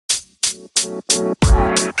All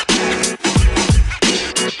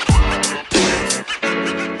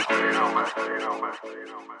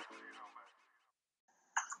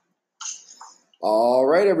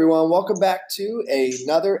right, everyone. Welcome back to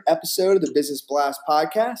another episode of the Business Blast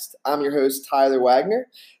podcast. I'm your host, Tyler Wagner.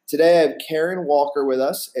 Today, I have Karen Walker with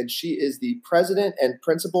us, and she is the president and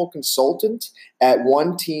principal consultant at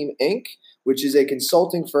One Team Inc., which is a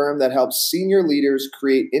consulting firm that helps senior leaders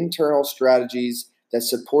create internal strategies that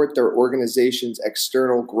support their organization's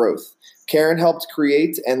external growth. Karen helped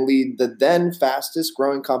create and lead the then fastest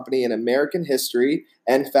growing company in American history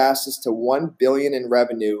and fastest to $1 billion in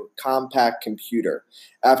revenue, Compaq Computer.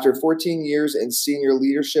 After 14 years in senior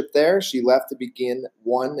leadership there, she left to begin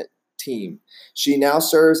One Team. She now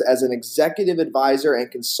serves as an executive advisor and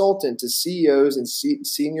consultant to CEOs and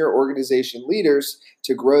senior organization leaders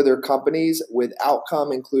to grow their companies with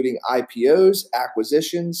outcome including IPOs,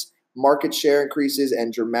 acquisitions, market share increases,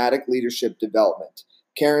 and dramatic leadership development.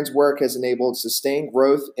 Karen's work has enabled sustained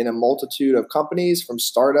growth in a multitude of companies, from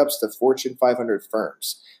startups to Fortune 500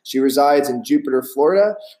 firms. She resides in Jupiter,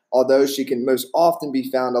 Florida, although she can most often be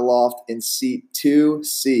found aloft in seat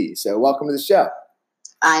 2C. So welcome to the show.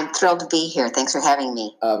 I'm thrilled to be here. Thanks for having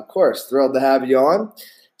me. Of course, thrilled to have you on.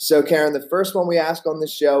 So Karen, the first one we ask on the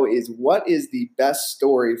show is, what is the best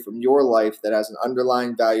story from your life that has an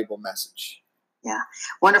underlying valuable message? Yeah,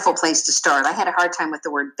 wonderful place to start. I had a hard time with the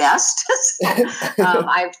word best.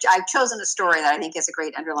 I've chosen a story that I think has a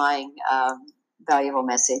great underlying valuable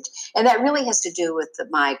message. And that really has to do with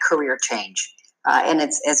my career change. And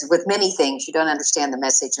it's as with many things, you don't understand the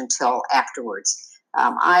message until afterwards.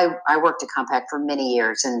 I worked at Compaq for many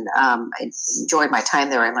years, and I enjoyed my time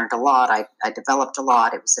there. I learned a lot. I developed a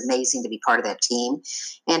lot. It was amazing to be part of that team.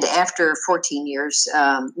 And after 14 years,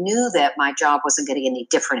 knew that my job wasn't going to get any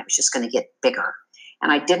different. It was just going to get bigger.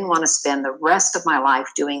 And I didn't want to spend the rest of my life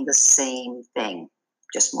doing the same thing,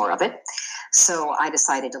 just more of it. So I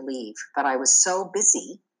decided to leave. But I was so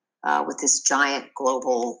busy with this giant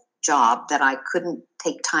global job that I couldn't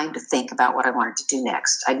take time to think about what I wanted to do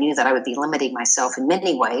next. I knew that I would be limiting myself in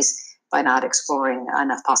many ways by not exploring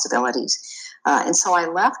enough possibilities. And so I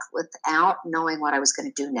left without knowing what I was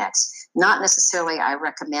going to do next. Not necessarily I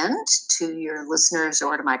recommend to your listeners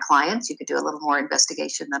or to my clients. You could do a little more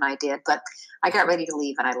investigation than I did, but I got ready to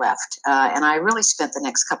leave and I left. And I really spent the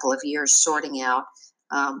next couple of years sorting out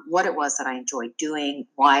what it was that I enjoyed doing,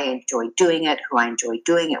 why I enjoyed doing it, who I enjoyed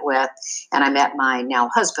doing it with. And I met my now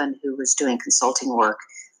husband, who was doing consulting work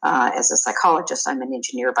as a psychologist. I'm an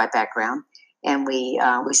engineer by background. And we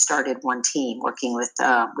started One Team, working with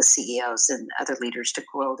CEOs and other leaders to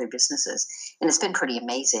grow their businesses. And it's been pretty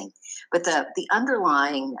amazing. But the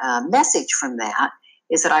underlying message from that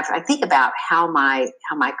is that I think about how my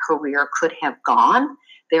career could have gone.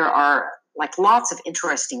 There are like lots of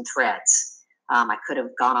interesting threads. I could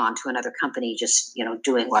have gone on to another company just,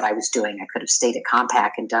 doing what I was doing. I could have stayed at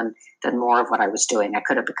Compaq and done more of what I was doing. I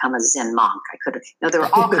could have become a Zen monk. I could have, there were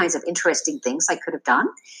all kinds of interesting things I could have done.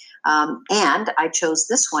 And I chose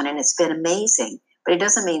this one, and it's been amazing. But it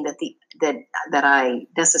doesn't mean that I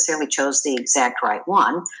necessarily chose the exact right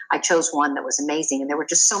one. I chose one that was amazing, and there were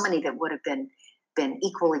just so many that would have been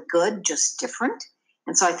equally good, just different.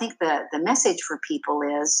 And so I think the message for people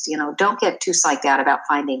is, don't get too psyched out about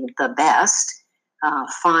finding the best.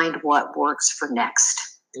 Find what works for next.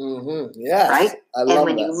 Mm-hmm. Yes, right. I love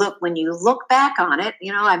that. When you look back on it,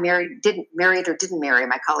 I didn't marry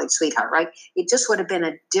my college sweetheart. Right. It just would have been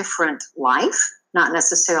a different life, not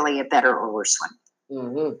necessarily a better or worse one.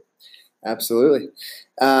 Mm-hmm. Absolutely.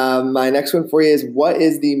 My next one for you is, what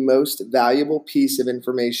is the most valuable piece of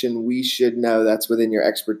information we should know that's within your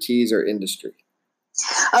expertise or industry?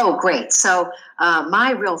 Oh, great. So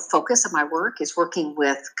my real focus of my work is working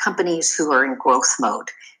with companies who are in growth mode,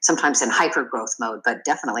 sometimes in hyper growth mode, but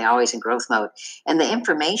definitely always in growth mode. And the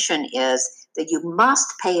information is that you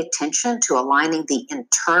must pay attention to aligning the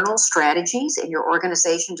internal strategies in your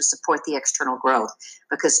organization to support the external growth,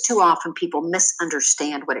 because too often people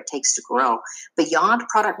misunderstand what it takes to grow beyond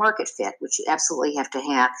product market fit, which you absolutely have to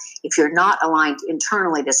have. If you're not aligned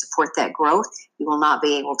internally to support that growth, you will not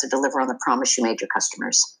be able to deliver on the promise you made your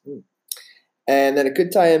customers. And then it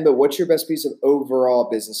could tie in, but what's your best piece of overall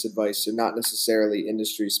business advice, so not necessarily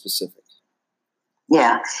industry specific?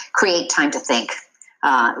 Yeah, create time to think.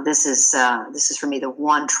 This is for me the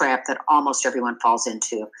one trap that almost everyone falls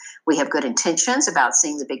into. We have good intentions about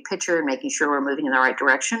seeing the big picture and making sure we're moving in the right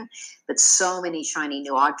direction, but so many shiny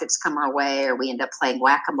new objects come our way, or we end up playing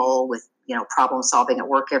whack-a-mole with problem solving at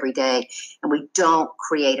work every day, and we don't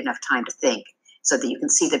create enough time to think so that you can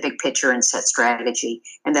see the big picture and set strategy.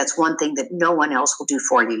 And that's one thing that no one else will do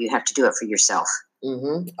for you. You have to do it for yourself.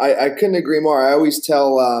 I couldn't agree more. I always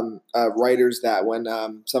tell writers that when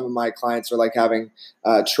some of my clients are like having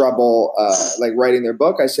trouble like writing their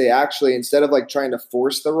book, I say actually instead of like trying to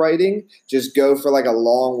force the writing, just go for like a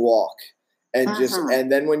long walk and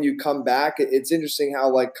and then when you come back, it's interesting how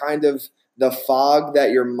like kind of the fog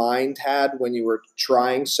that your mind had when you were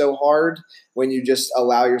trying so hard, when you just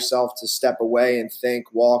allow yourself to step away and think,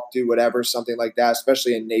 walk, do whatever, something like that,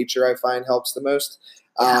 especially in nature, I find helps the most.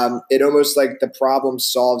 It almost like the problem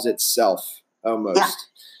solves itself almost. Yeah,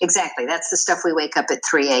 exactly. That's the stuff we wake up at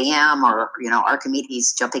 3 a.m. or,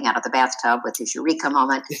 Archimedes jumping out of the bathtub with his eureka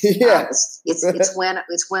moment. Yeah. It's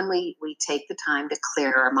when we take the time to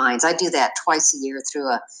clear our minds. I do that twice a year through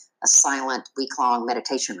a silent week-long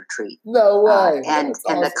meditation retreat. No way. And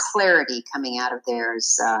the clarity coming out of there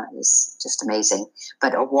is just amazing.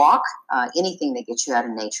 But a walk, anything that gets you out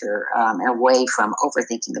of nature and away from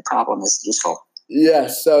overthinking the problem is useful.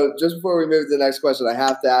 Yes. So just before we move to the next question, I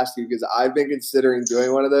have to ask you because I've been considering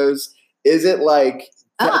doing one of those. Is it like,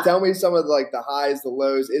 tell me some of like the highs, the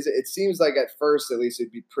lows. It seems like at first, at least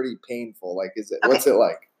it'd be pretty painful. Like, what's it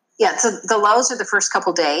like? Yeah. So the lows are the first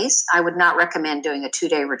couple days. I would not recommend doing a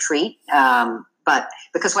 2-day retreat. But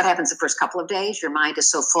because what happens the first couple of days, your mind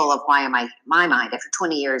is so full of my mind after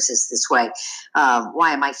 20 years is this way.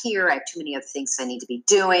 Why am I here? I have too many other things I need to be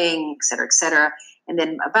doing, et cetera, et cetera. And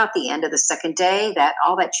then about the end of the second day,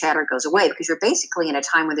 all that chatter goes away because you're basically in a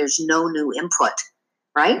time when there's no new input,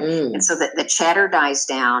 right? And so the chatter dies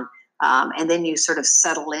down, and then you sort of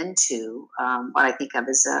settle into what I think of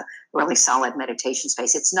as a really solid meditation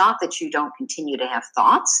space. It's not that you don't continue to have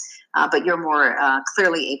thoughts, but you're more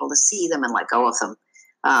clearly able to see them and let go of them.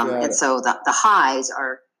 And so the highs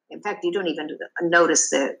are, in fact, you don't even notice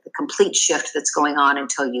the complete shift that's going on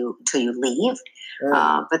until you leave.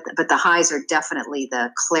 But the highs are definitely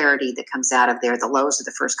the clarity that comes out of there. The lows are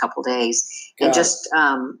the first couple days, and just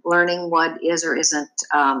learning what is or isn't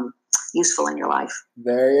useful in your life.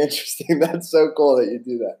 Very interesting. That's so cool that you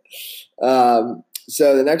do that.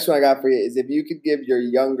 So the next one I got for you is if you could give your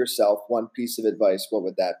younger self one piece of advice, what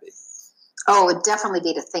would that be? Oh, it would definitely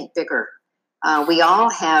be to think bigger. We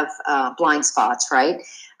all have blind spots, right?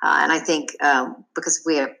 And I think because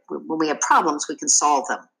when we have problems, we can solve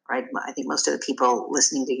them, right? I think most of the people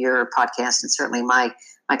listening to your podcast and certainly my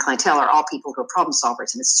clientele are all people who are problem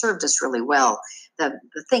solvers, and it's served us really well. The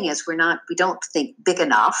thing is, we don't think big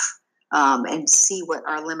enough and see what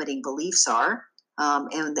our limiting beliefs are,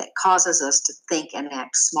 and that causes us to think and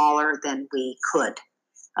act smaller than we could.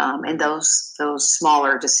 And those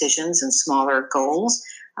smaller decisions and smaller goals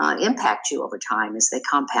impact you over time as they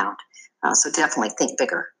compound. So definitely think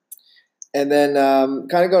bigger. And then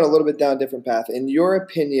kind of going a little bit down a different path. In your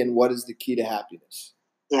opinion, what is the key to happiness?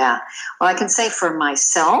 Yeah. Well, I can say for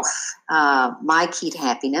myself, my key to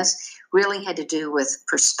happiness really had to do with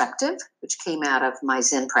perspective, which came out of my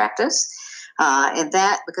Zen practice. And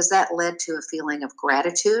because that led to a feeling of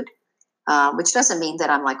gratitude, which doesn't mean that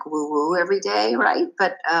I'm like woo-woo every day, right?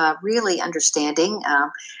 But really understanding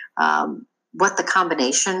what the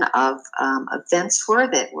combination of events were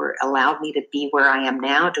that allowed me to be where I am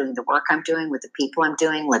now, doing the work I'm doing with the people I'm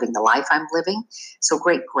doing, living the life I'm living. So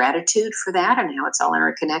great gratitude for that and how it's all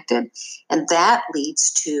interconnected. And that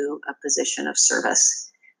leads to a position of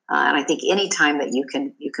service. And I think any time that you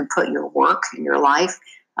can put your work and your life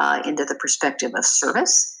into the perspective of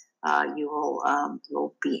service, you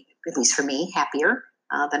will be, at least for me, happier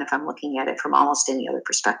than if I'm looking at it from almost any other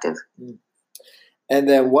perspective. And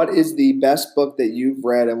then what is the best book that you've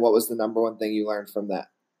read, and what was the number one thing you learned from that?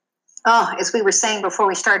 Oh, as we were saying before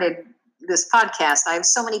we started this podcast, I have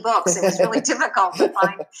so many books. It was really difficult to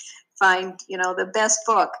find the best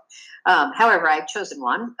book. However, I've chosen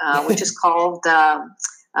one, which is called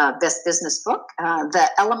Best Business Book, The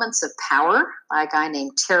Elements of Power by a guy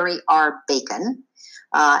named Terry R. Bacon.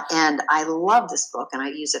 And I love this book, and I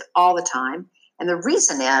use it all the time. And the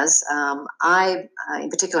reason is I, in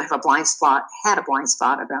particular, had a blind spot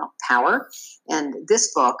about power. And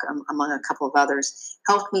this book, among a couple of others,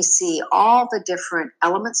 helped me see all the different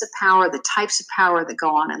elements of power, the types of power that go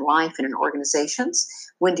on in life and in organizations,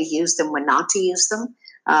 when to use them, when not to use them.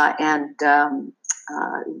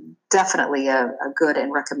 Definitely a good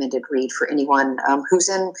and recommended read for anyone who's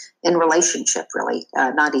in relationship, really,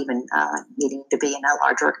 not even needing to be in a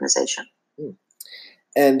large organization.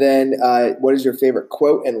 And then what is your favorite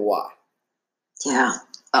quote and why? Yeah.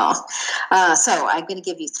 So I'm going to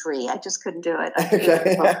give you 3. I just couldn't do it.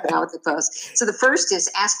 So the first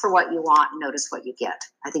is ask for what you want and notice what you get.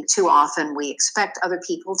 I think too often we expect other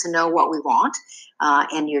people to know what we want,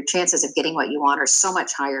 and your chances of getting what you want are so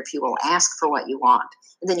much higher if you will ask for what you want,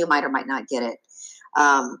 and then you might or might not get it.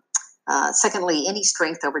 Secondly, any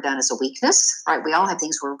strength overdone is a weakness, right? We all have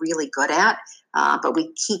things we're really good at, but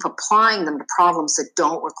we keep applying them to problems that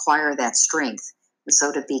don't require that strength. And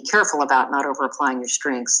so to be careful about not over applying your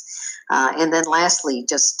strengths. And then lastly,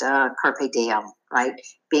 just carpe diem, right?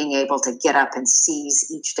 Being able to get up and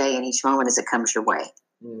seize each day and each moment as it comes your way.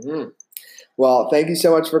 Mm-hmm. Well, thank you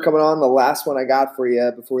so much for coming on. The last one I got for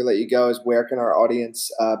you before we let you go is, where can our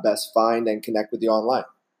audience best find and connect with you online?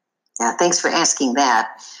 Yeah, thanks for asking that.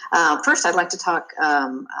 First, I'd like to talk.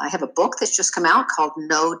 I have a book that's just come out called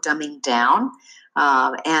No Dumbing Down.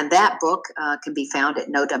 And that book can be found at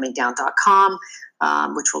nodumbingdown.com,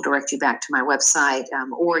 which will direct you back to my website,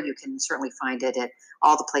 or you can certainly find it at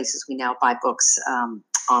all the places we now buy books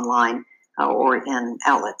online or in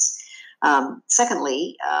outlets.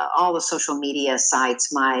 Secondly, all the social media sites,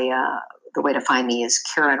 the way to find me is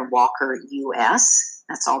Karen Walker US.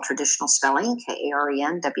 That's all traditional spelling,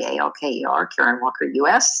 KarenWalker, Karen Walker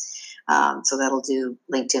US. So that'll do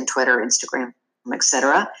LinkedIn, Twitter, Instagram,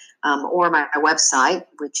 etc. Or my website,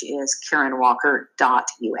 which is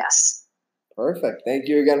KarenWalker.us. Perfect. Thank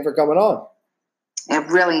you again for coming on.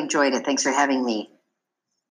 I've really enjoyed it. Thanks for having me.